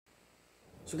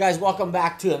So guys, welcome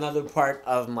back to another part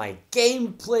of my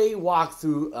gameplay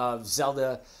walkthrough of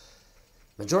Zelda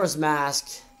Majora's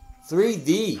Mask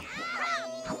 3D.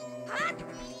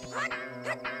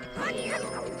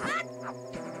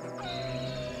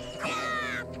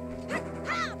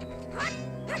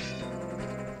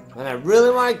 And I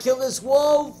really want to kill this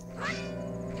wolf.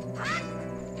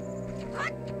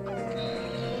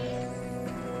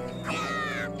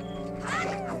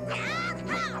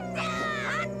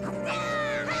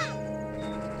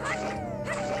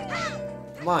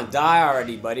 Come on, die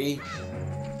already, buddy.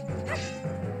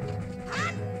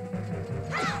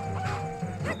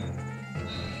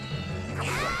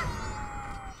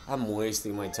 I'm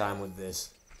wasting my time with this.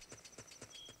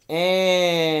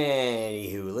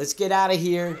 Anywho, let's get out of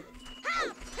here.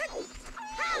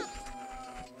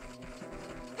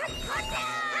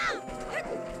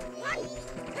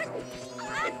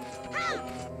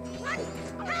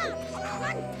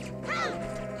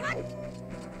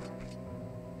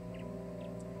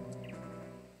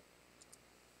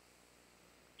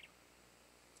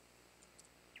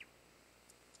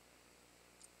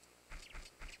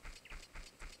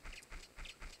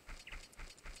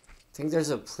 I think there's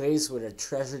a place with a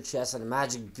treasure chest and a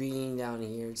magic bean down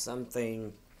here,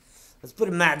 something. Let's put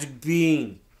a magic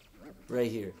bean right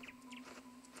here.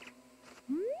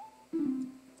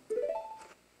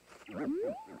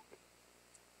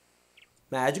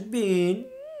 Magic bean.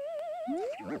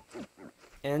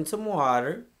 And some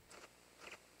water.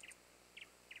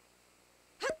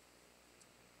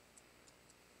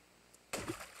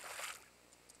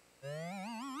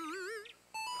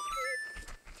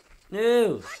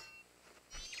 No.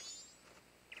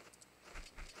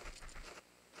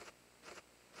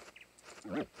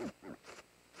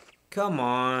 Come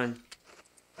on.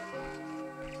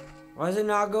 Why is it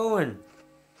not going?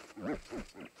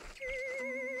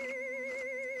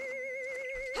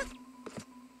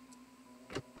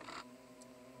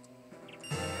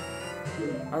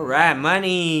 Alright,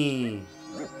 money.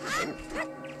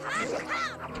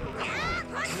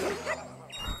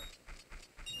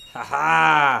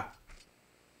 Haha.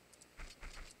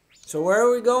 So where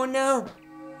are we going now?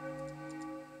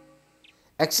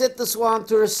 Exit the Swan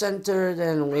Tourist Center,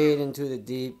 then wade into the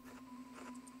deep.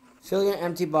 Fill your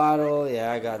empty bottle.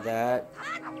 Yeah, I got that.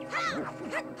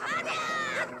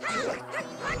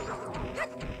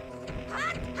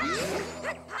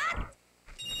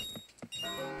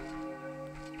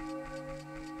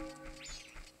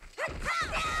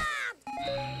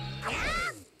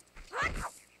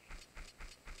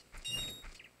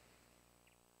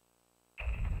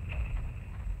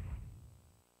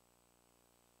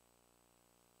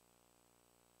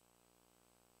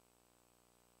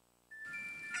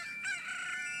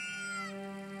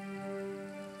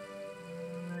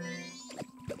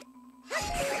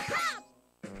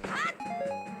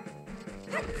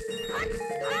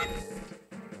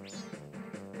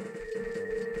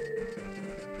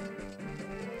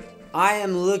 I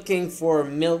am looking for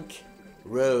milk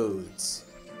roads.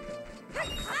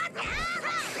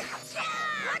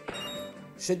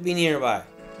 Should be nearby.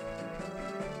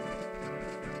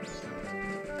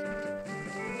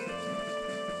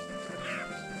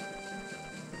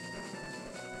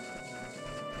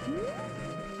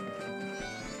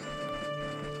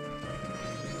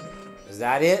 Is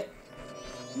that it?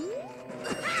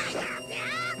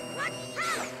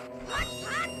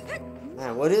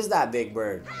 Man, what is that big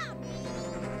bird?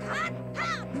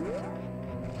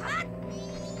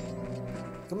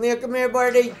 Come here,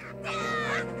 birdie.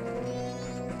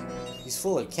 He's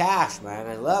full of cash, man.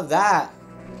 I love that.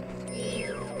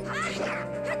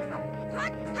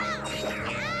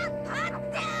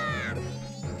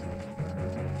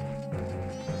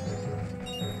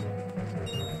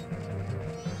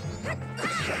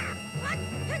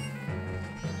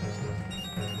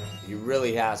 He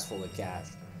really has full of cash.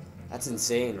 That's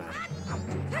insane, man.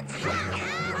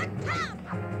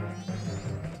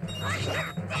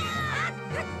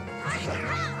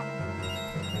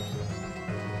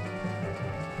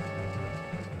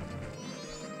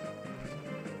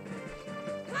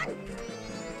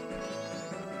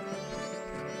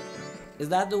 Is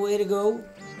that the way to go?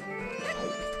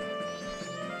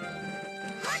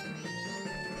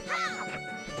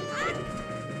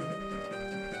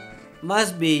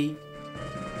 Must be.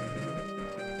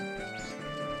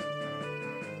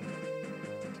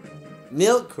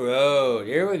 Milk Road.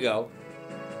 Here we go.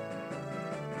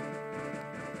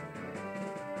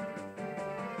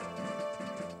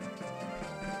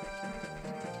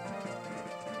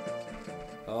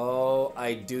 Oh,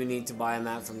 I do need to buy a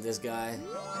map from this guy.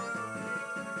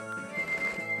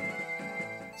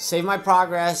 Save my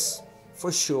progress,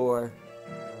 for sure.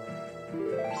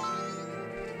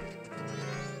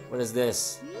 What is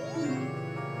this?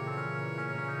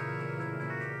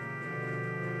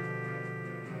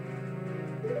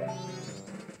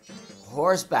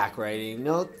 Horseback riding.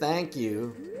 No, thank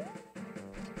you.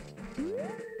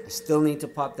 I still need to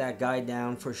pop that guy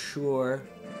down for sure.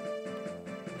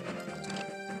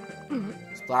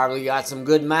 It's probably got some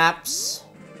good maps.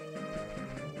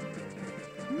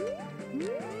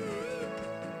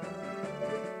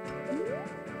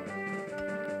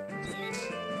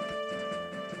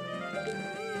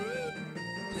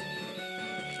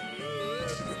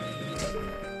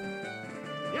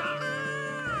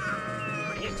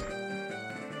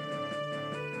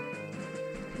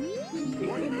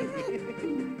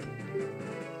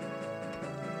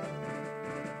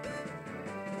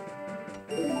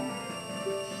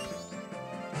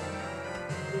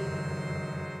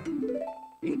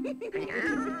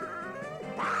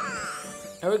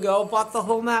 There we go, bought the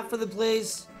whole map for the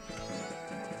place.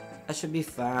 That should be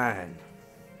fine.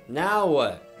 Now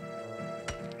what?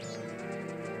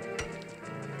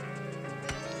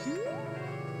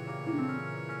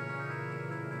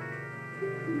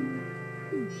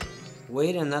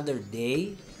 Wait another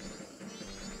day?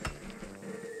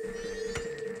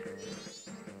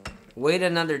 Wait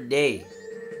another day.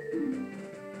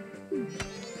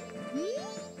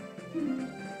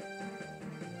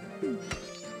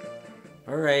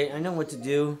 Alright, I know what to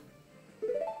do.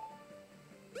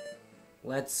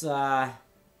 Let's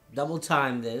double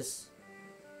time this.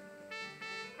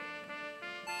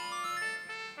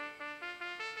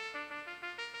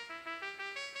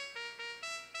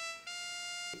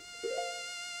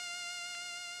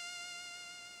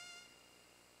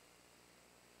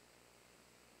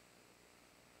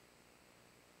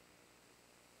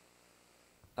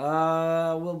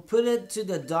 We'll put it to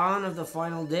the dawn of the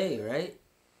final day, right?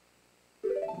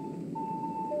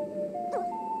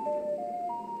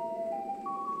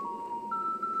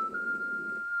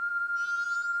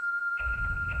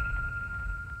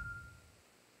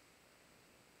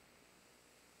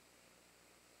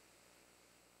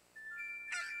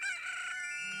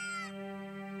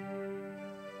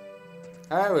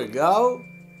 There we go.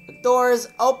 The door is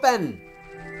open.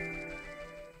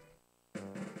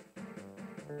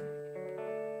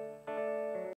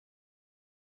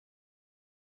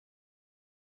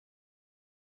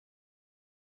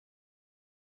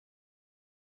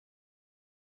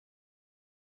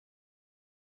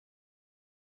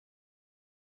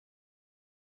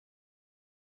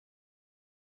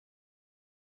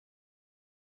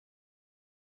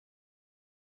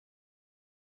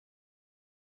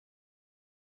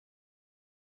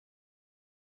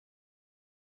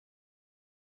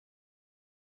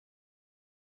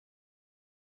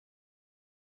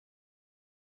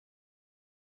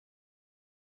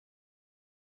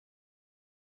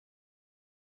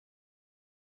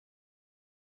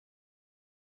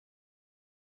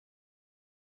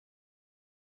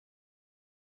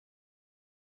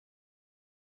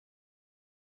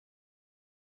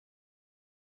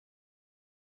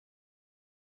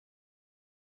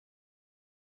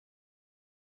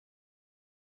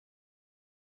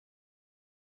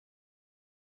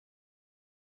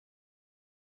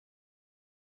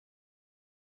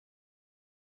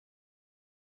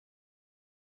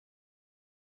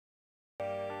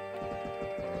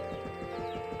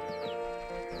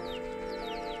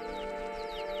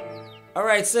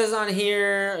 Alright, says on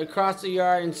here, across the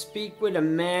yard, and speak with a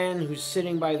man who's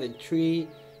sitting by the tree.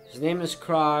 His name is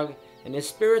Krog, and his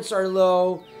spirits are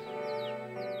low,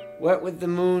 wet with the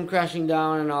moon crashing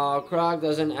down and all. Krog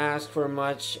doesn't ask for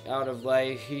much out of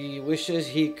life. He wishes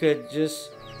he could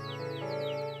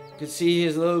see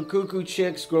his little cuckoo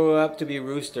chicks grow up to be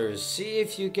roosters. See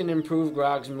if you can improve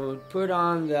Grog's mood. Put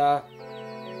on the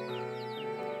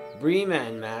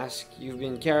Breeman mask you've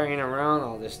been carrying around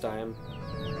all this time.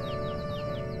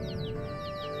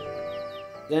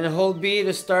 Then hold B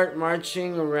to start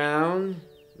marching around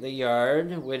the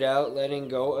yard without letting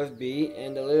go of B,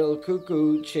 and the little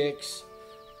cuckoo chicks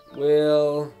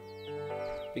will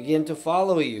begin to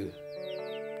follow you.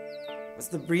 What's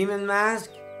the Breeman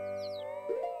mask?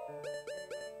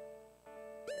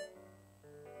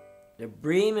 The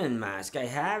Breeman mask, I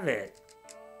have it.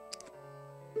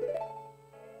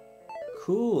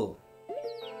 Cool.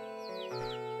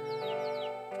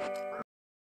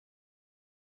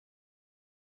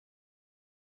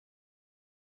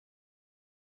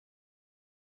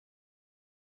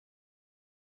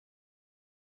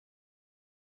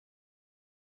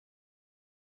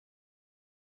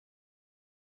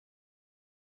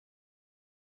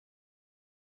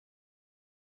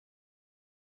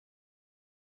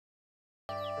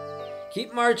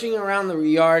 Keep marching around the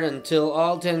yard until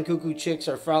all 10 cuckoo chicks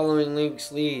are following Link's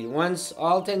lead. Once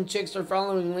all 10 chicks are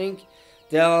following Link,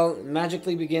 they'll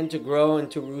magically begin to grow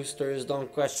into roosters. Don't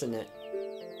question it.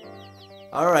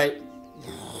 Alright.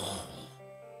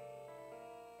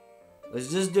 Let's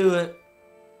just do it.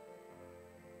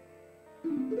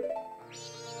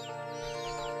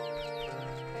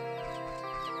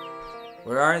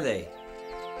 Where are they?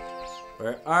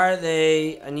 Where are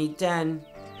they? I need 10.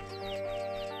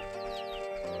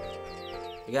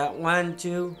 You got 1,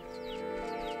 2.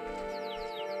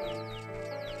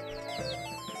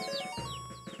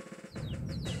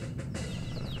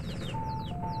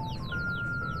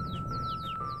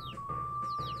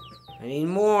 I need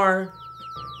more.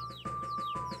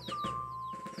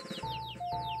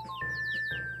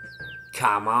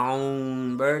 Come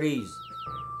on, birdies.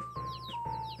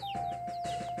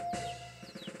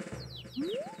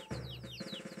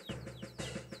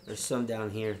 There's some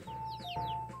down here.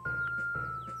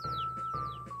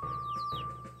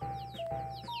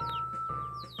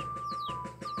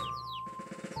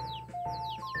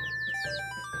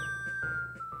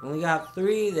 Only got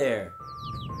 3 there.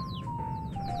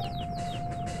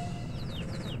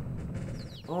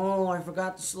 Oh, I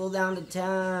forgot to slow down the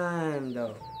time,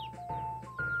 though.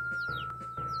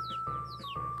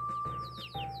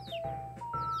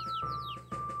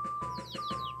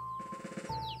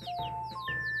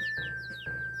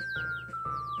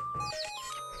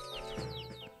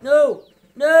 No!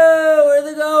 No! Where are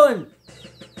they going?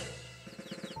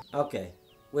 Okay.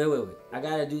 Wait. I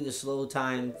gotta do the slow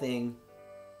time thing.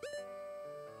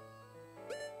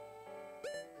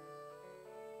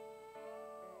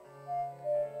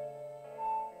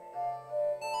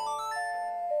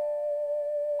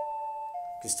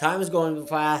 Because time is going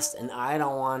fast and I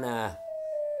don't wanna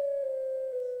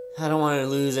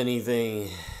lose anything.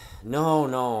 No.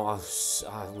 I was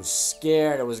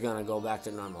scared I was gonna go back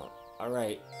to normal.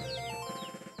 Alright.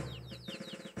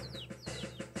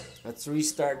 Let's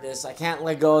restart this. I can't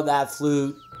let go of that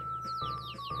flute.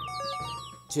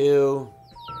 2.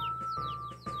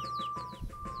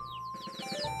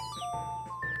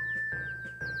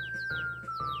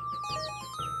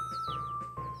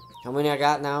 How many I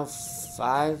got now?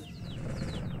 5.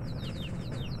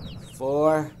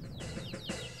 4.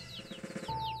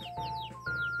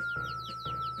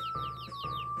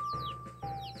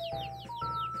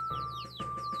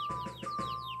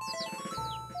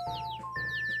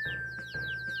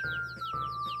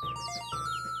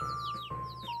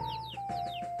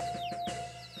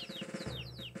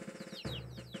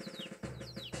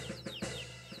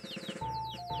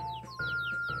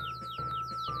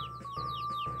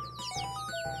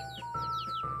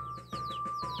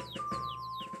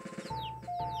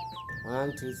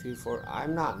 One, 2, 3, 4.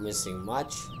 I'm not missing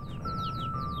much.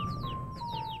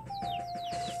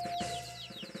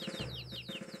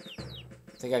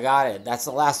 I think I got it. That's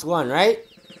the last one, right?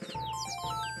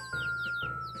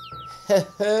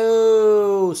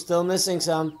 Ho-ho! Still missing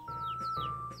some.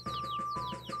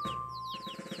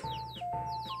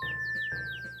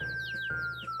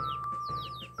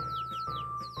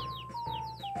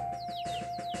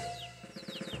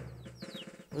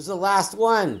 Where's the last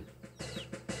one?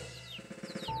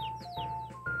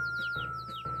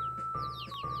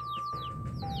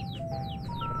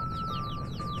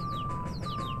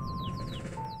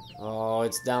 Oh,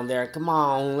 it's down there. Come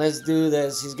on, let's do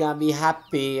this. He's gonna be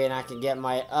happy and I can get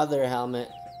my other helmet.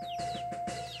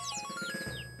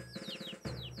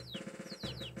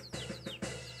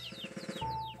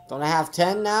 Don't I have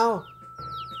 10 now?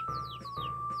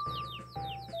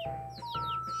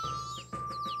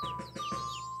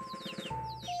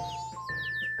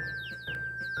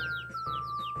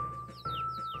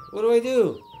 What do I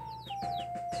do?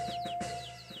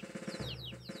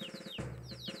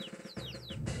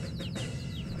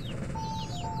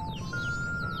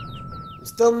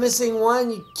 Still missing one?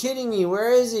 You kidding me?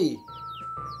 Where is he?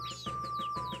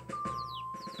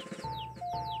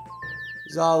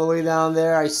 He's all the way down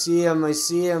there. I see him.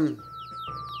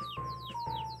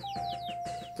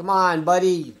 Come on,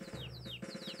 buddy.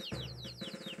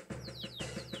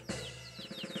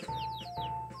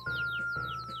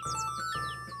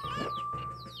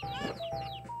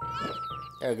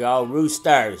 There we go,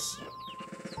 roosters.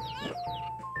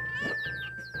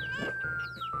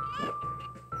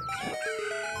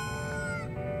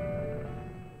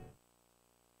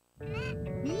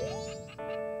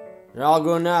 You're all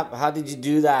grown up. How did you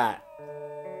do that?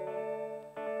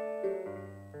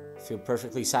 Feel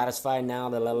perfectly satisfied now.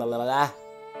 La la la la la.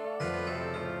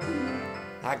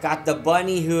 I got the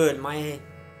bunny hood. My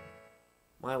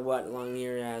what long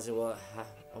ear has it? Well,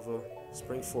 over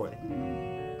spring forth.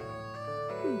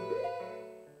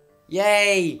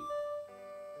 Yay!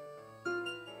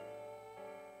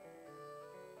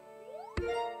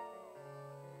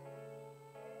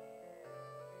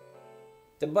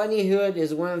 The bunny hood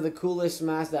is one of the coolest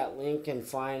masks that Link can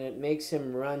find. It makes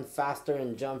him run faster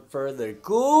and jump further.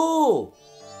 Cool!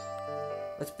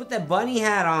 Let's put that bunny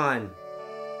hat on.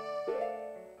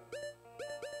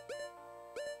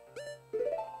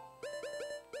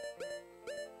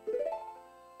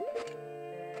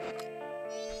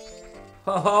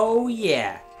 Oh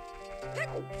yeah!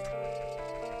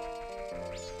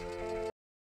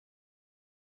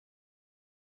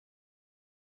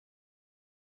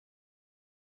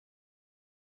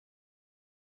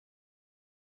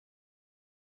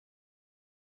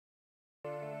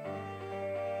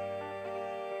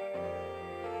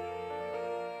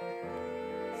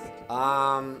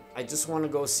 I just want to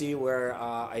go see where,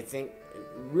 I think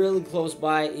really close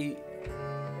by.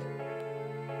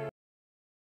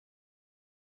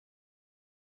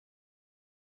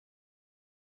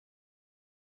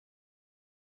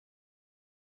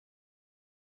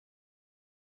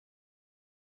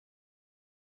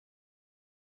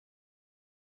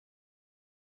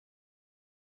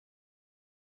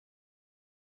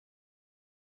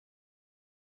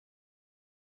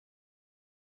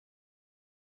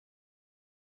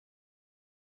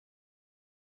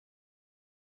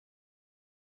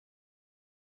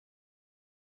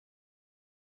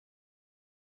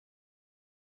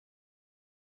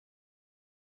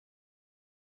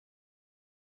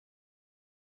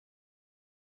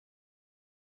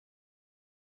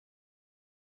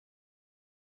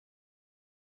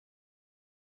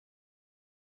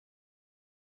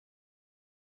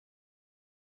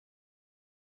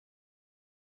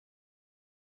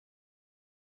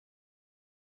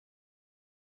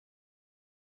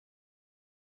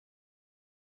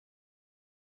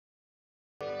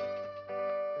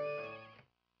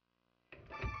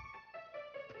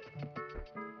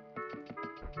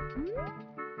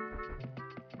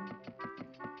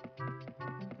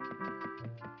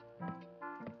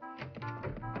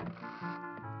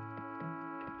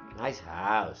 Nice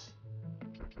house.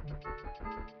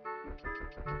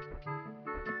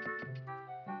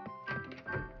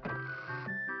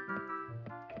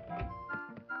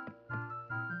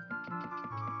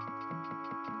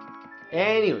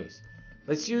 Anyways,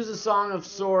 let's use the Song of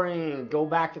Soaring and go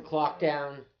back to Clock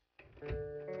Town.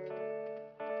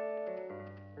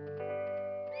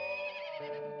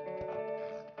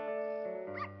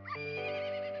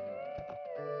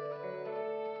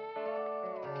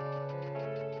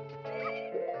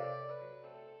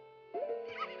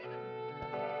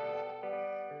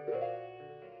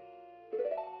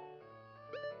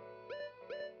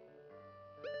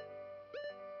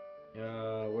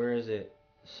 Where is it?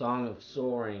 Song of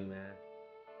Soaring, man.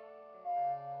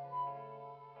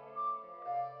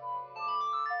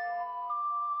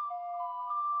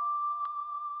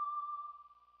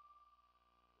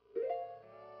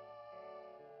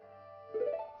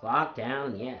 Clock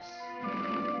Town, yes.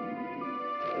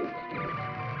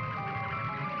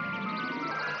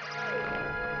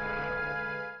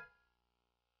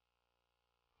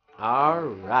 All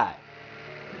right.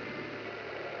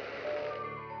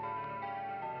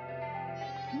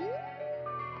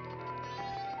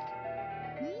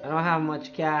 I don't have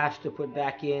much cash to put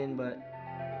back in, but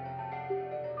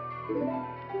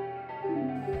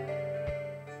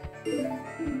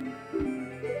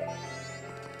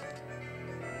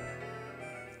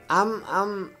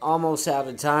I'm almost out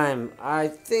of time. I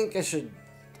think I should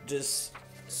just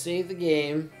save the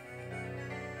game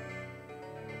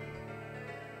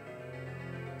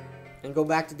and go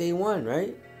back to day one,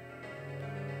 right?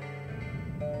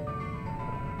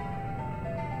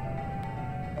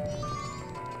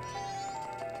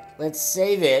 Let's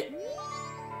save it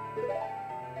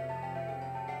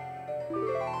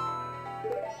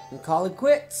and call it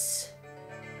quits.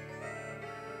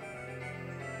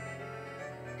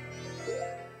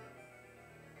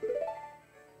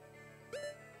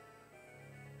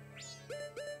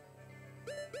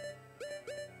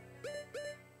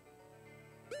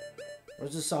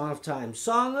 Where's the Song of Time?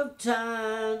 Song of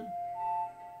Time!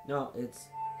 No, it's...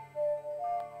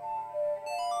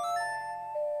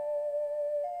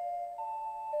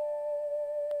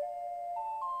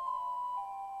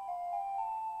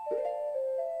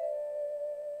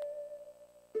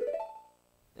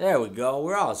 There we go.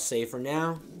 We're all safer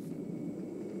now.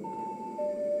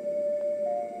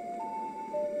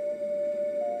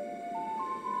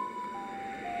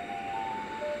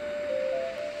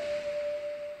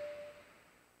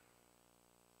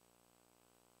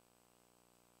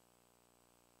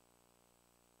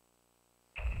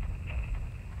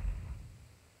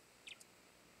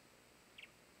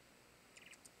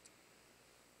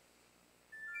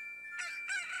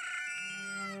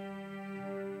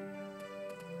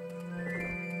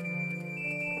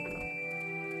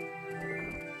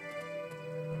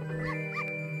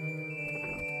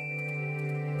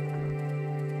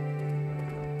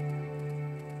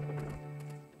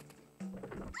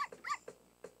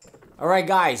 Alright,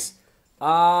 guys.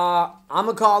 I'm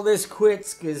gonna call this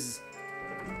quits because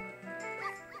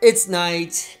it's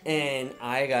night and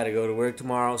I gotta go to work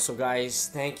tomorrow. So, guys,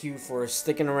 thank you for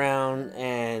sticking around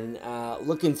and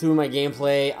looking through my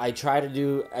gameplay. I try to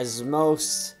do as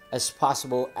most as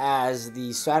possible as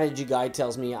the strategy guide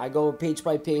tells me. I go page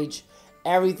by page.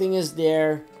 Everything is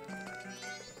there,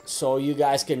 so you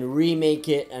guys can remake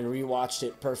it and rewatch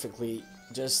it perfectly,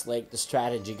 just like the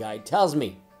strategy guide tells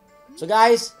me. So,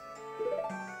 guys,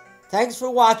 thanks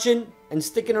for watching and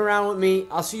sticking around with me.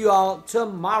 I'll see you all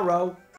tomorrow.